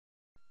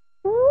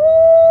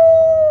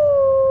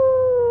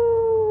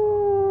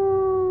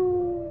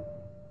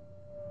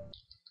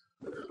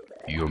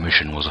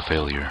was a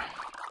failure.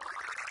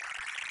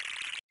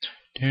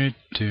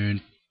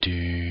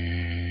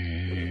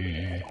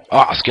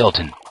 Ah,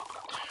 skeleton!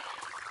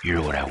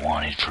 You're what I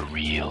wanted for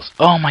reals.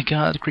 Oh my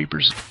god, the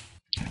creepers!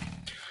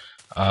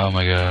 Oh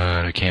my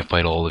god, I can't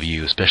fight all of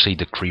you, especially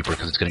the creeper,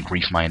 because it's gonna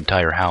grief my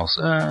entire house.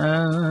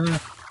 No!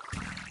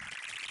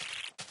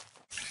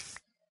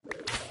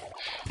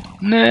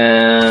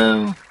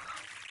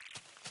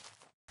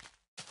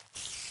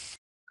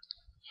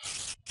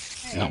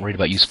 I'm not worried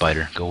about you,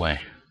 spider. Go away.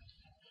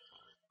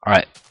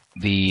 Alright,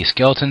 the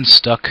skeleton's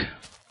stuck.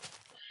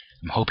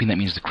 I'm hoping that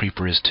means the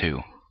creeper is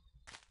too.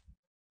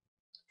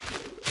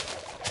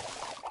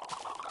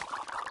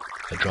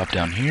 I drop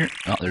down here.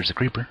 Oh, there's the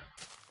creeper.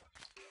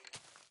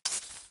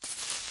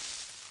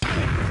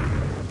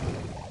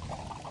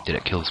 Did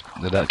that kill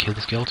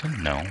the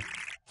skeleton? No.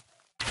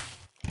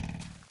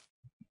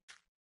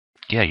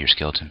 Yeah, you're a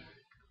skeleton.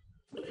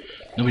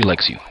 Nobody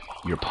likes you.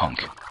 You're a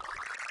punk.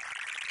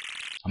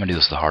 I'm gonna do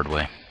this the hard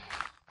way.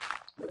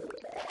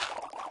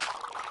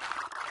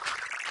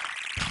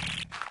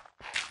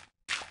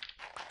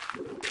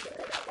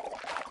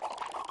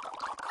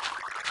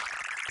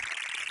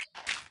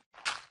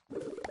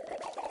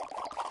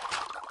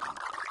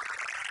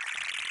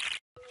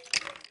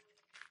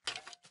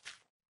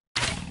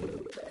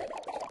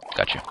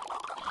 Gotcha.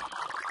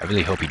 I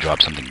really hope he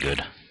drops something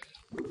good.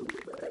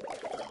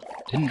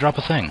 Didn't drop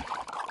a thing.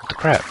 What the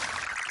crap?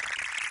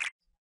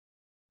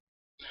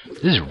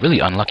 This is a really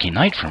unlucky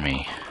night for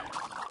me.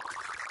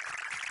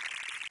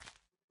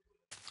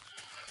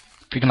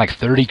 Freaking like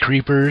 30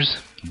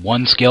 creepers,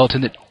 one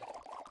skeleton that...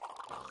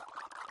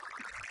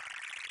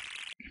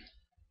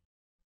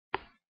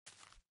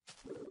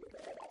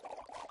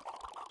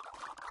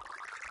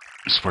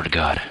 I swear to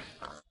God.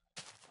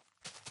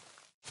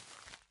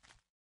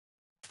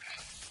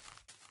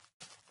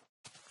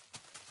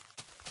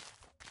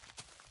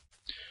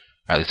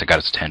 Or at least I got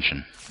its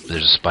attention.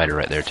 There's a spider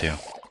right there too.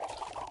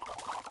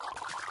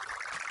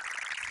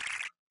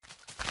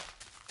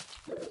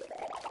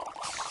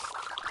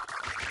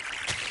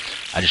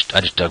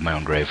 I just dug my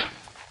own grave.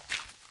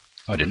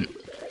 Oh, I didn't.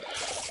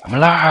 I'm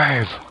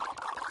alive!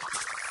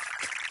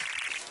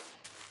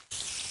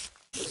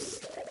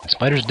 The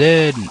spider's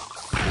dead!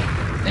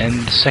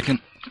 And the second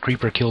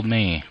creeper killed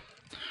me.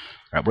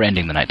 Alright, we're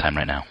ending the nighttime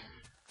right now.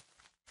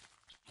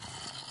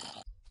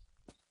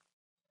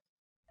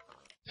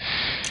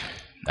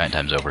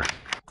 Nighttime's over.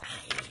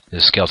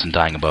 There's a skeleton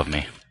dying above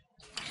me.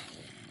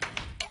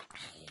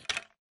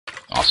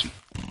 Awesome.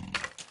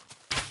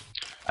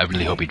 I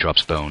really hope he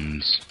drops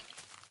bones.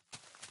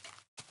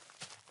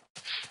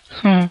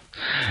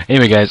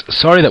 Anyway, guys,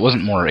 sorry that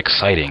wasn't more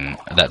exciting,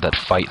 that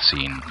fight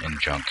scene in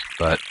Junk,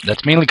 but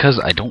that's mainly because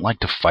I don't like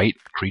to fight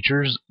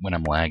creatures when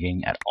I'm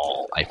lagging at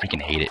all. I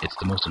freaking hate it. It's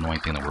the most annoying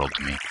thing in the world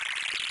to me.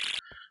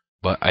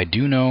 But I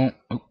do know...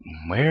 Oh,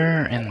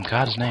 where in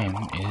God's name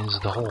is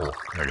the hole?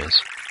 There it is.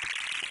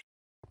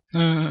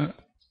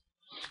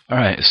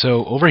 Alright,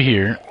 so over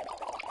here,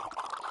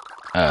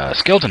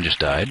 skeleton just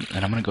died,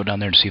 and I'm gonna go down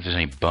there to see if there's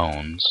any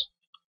bones.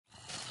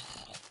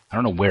 I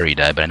don't know where he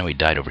died, but I know he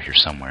died over here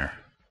somewhere.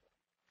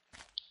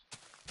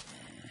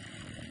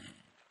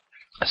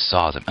 I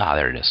saw them. Ah,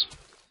 there it is.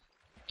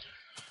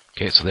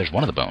 Okay, so there's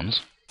one of the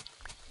bones.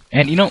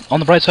 And, you know, on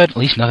the bright side, at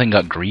least nothing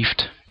got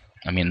griefed.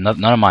 I mean,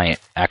 none of my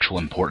actual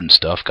important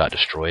stuff got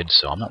destroyed,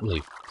 so I'm not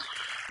really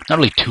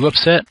too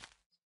upset.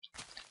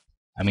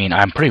 I mean,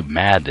 I'm pretty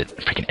mad that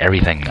freaking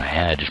everything I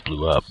had just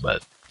blew up,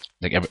 but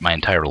like my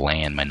entire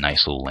land, my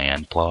nice little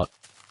land plot,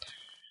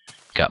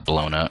 got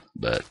blown up,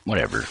 but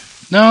whatever.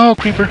 No,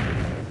 creeper!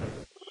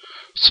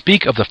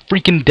 Speak of the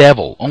freaking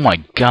devil! Oh my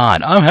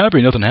god, I'm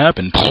happy nothing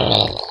happened.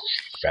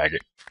 Faggot.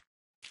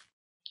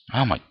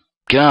 Oh my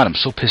god, I'm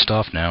so pissed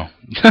off now.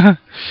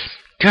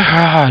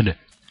 God!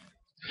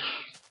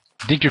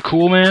 Think you're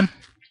cool, man?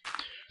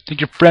 Think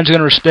your friends are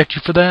gonna respect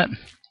you for that?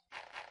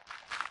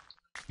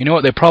 You know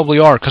what? They probably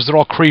are, because they're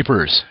all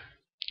creepers.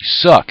 You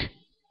suck.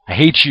 I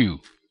hate you.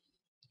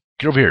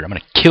 Get over here. I'm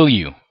gonna kill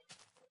you.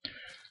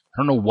 I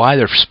don't know why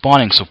they're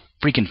spawning so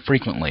freaking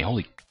frequently.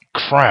 Holy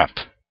crap.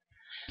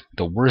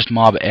 The worst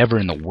mob ever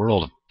in the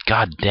world.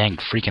 God dang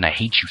freaking I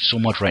hate you so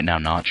much right now,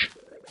 Notch.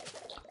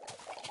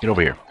 Get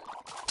over here.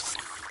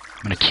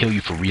 I'm gonna kill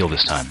you for real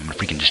this time. I'm gonna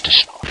freaking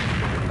just...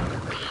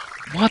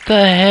 What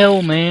the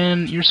hell,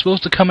 man? You're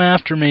supposed to come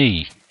after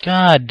me.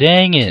 God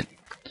dang it.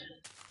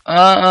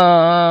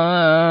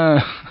 Oh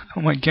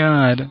my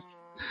god.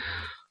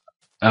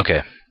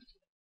 Okay.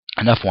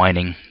 Enough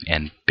whining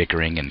and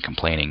bickering and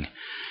complaining.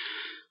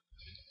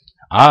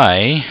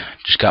 I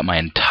just got my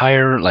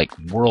entire, like,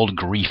 world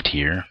griefed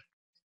here.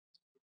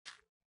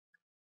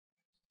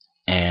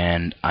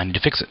 And I need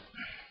to fix it.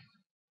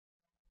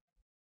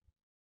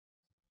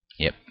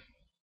 Yep.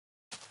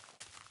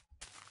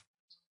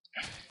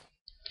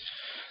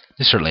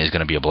 This certainly is going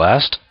to be a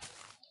blast.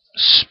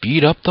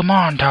 Speed up the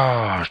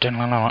montage! Actually,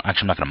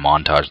 I'm not going to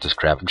montage this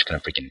crap. I'm just going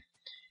to freaking...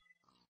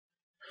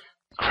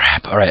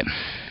 Crap. Alright.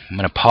 I'm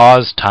going to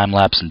pause,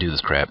 time-lapse, and do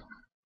this crap.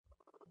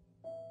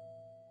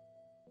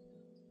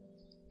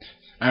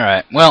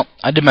 Alright. Well,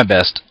 I did my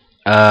best.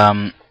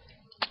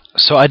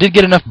 So I did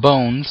get enough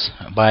bones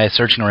by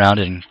searching around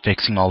and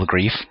fixing all the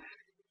grief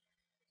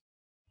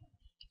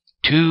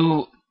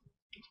to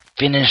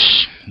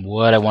finish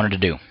what I wanted to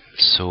do.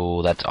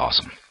 So that's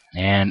awesome.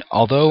 And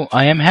although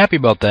I am happy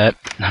about that,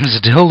 I'm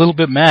still a little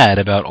bit mad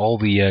about all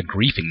the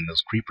griefing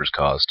those creepers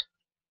caused.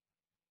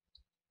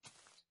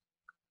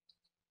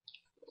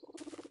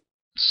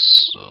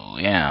 So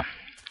yeah.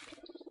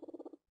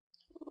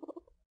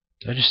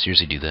 Did I just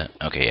seriously do that?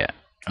 Okay, yeah.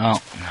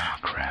 Oh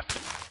crap.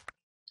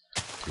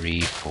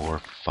 3,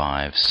 4,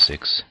 5,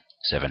 6,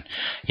 7.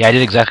 Yeah, I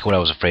did exactly what I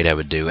was afraid I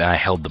would do, and I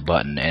held the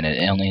button, and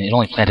it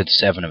only planted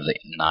 7 of the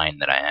 9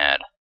 that I had.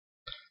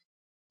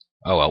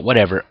 Oh well,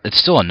 whatever. It's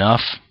still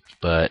enough,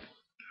 but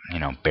you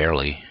know,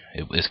 barely.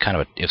 It was kind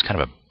of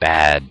a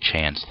bad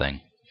chance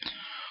thing.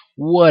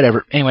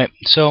 Whatever. Anyway,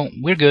 so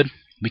we're good.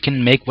 We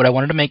can make what I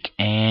wanted to make,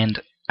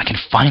 and I can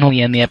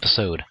finally end the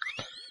episode.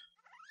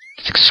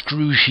 It's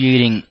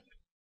excruciating,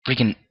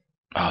 freaking.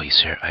 Oh, are you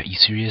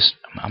serious?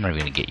 I'm not even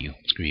gonna get you.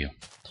 Screw you.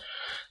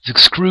 It's an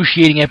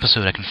excruciating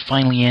episode. I can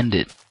finally end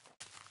it.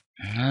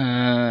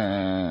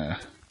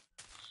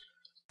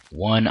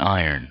 1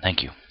 iron.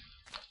 Thank you.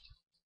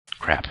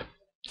 Crap.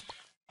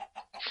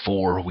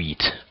 4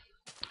 wheat.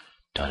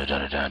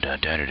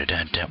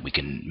 We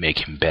can make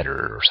him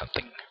better or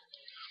something.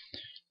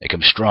 Make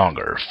him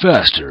stronger,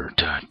 faster.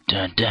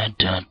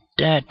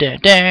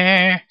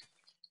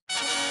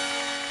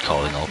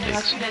 Calling all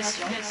pigs.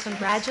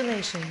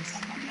 Congratulations.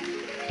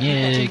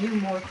 Yay. You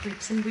more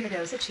creeps and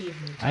weirdos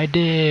achievement. I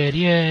did.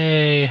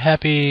 Yay.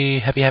 Happy,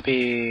 happy,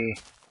 happy.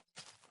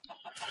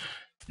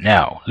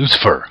 Now,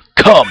 Lucifer,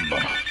 come.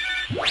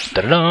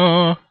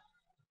 Da-da-da.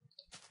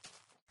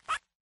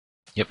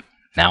 Yep.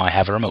 Now I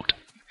have a remote.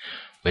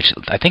 Which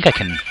I think I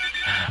can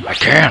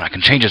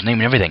change his name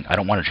and everything. I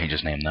don't want to change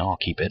his name though. I'll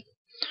keep it.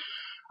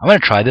 I'm going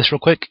to try this real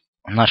quick.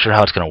 I'm not sure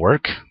how it's going to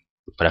work,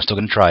 but I'm still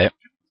going to try it.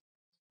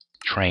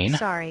 Train.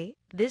 Sorry,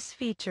 this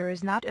feature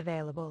is not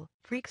available.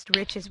 Freaks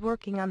Rich is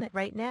working on it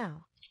right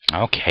now.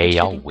 Okay,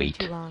 I'll wait.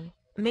 Too long.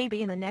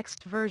 Maybe in the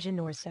next version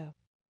or so.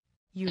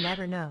 You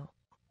never know.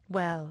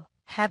 Well,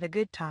 have a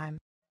good time.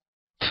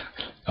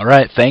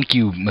 Alright, thank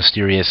you,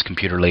 mysterious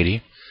computer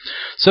lady.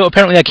 So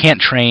apparently I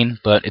can't train,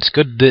 but it's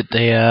good that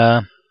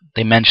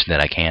they mentioned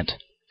that I can't.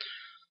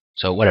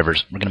 So whatever,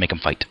 we're gonna make him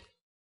fight.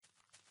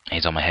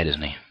 He's on my head,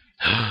 isn't he?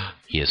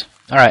 He is.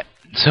 Alright,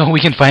 so we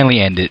can finally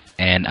end it,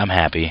 and I'm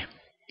happy.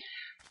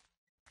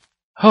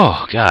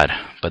 Oh god,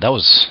 but that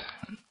was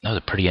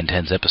a pretty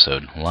intense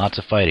episode. Lots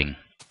of fighting.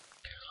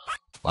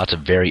 Lots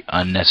of very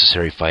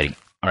unnecessary fighting.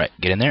 Alright,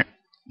 get in there.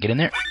 Get in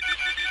there.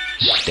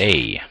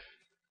 Stay.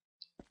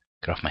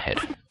 Get off my head.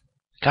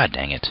 God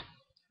dang it.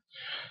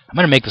 I'm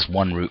gonna make this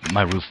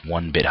my roof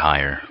 1 bit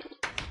higher.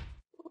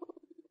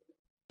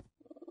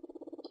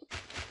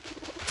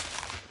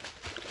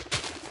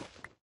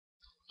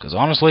 Because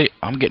honestly,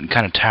 I'm getting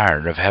kind of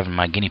tired of having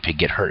my guinea pig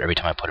get hurt every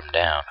time I put him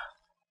down.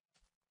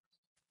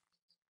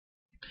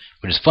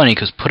 Which is funny,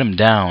 because put him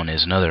down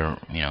is another,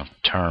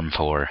 term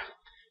for,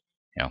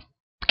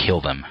 kill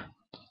them.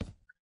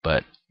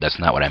 But that's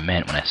not what I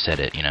meant when I said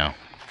it,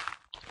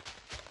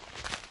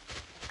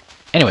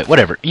 Anyway,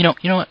 whatever. You know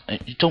what?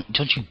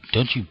 Don't you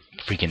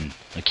freaking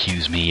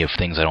accuse me of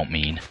things I don't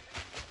mean.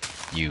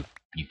 You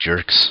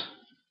jerks.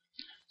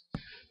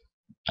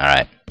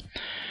 Alright.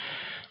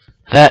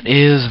 That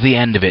is the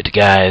end of it,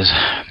 guys.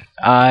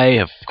 I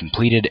have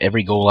completed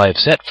every goal I have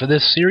set for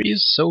this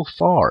series so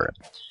far.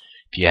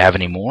 If you have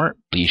any more,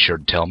 be sure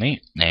to tell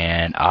me,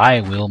 and I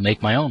will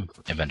make my own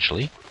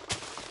eventually.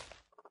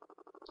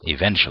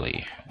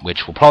 Eventually,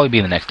 which will probably be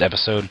in the next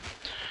episode.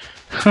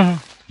 When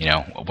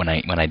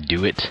I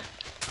do it.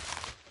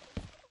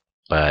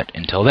 But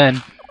until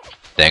then,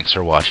 thanks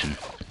for watching.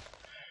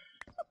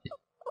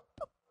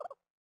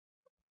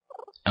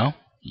 Oh,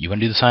 you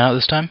want to do the sign out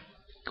this time?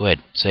 Go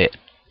ahead, say it.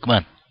 Come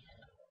on.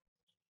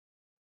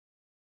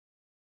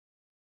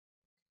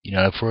 You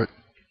not up for it?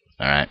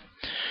 Alright.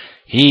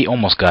 He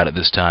almost got it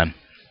this time.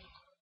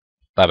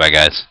 Bye-bye,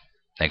 guys.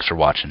 Thanks for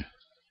watching.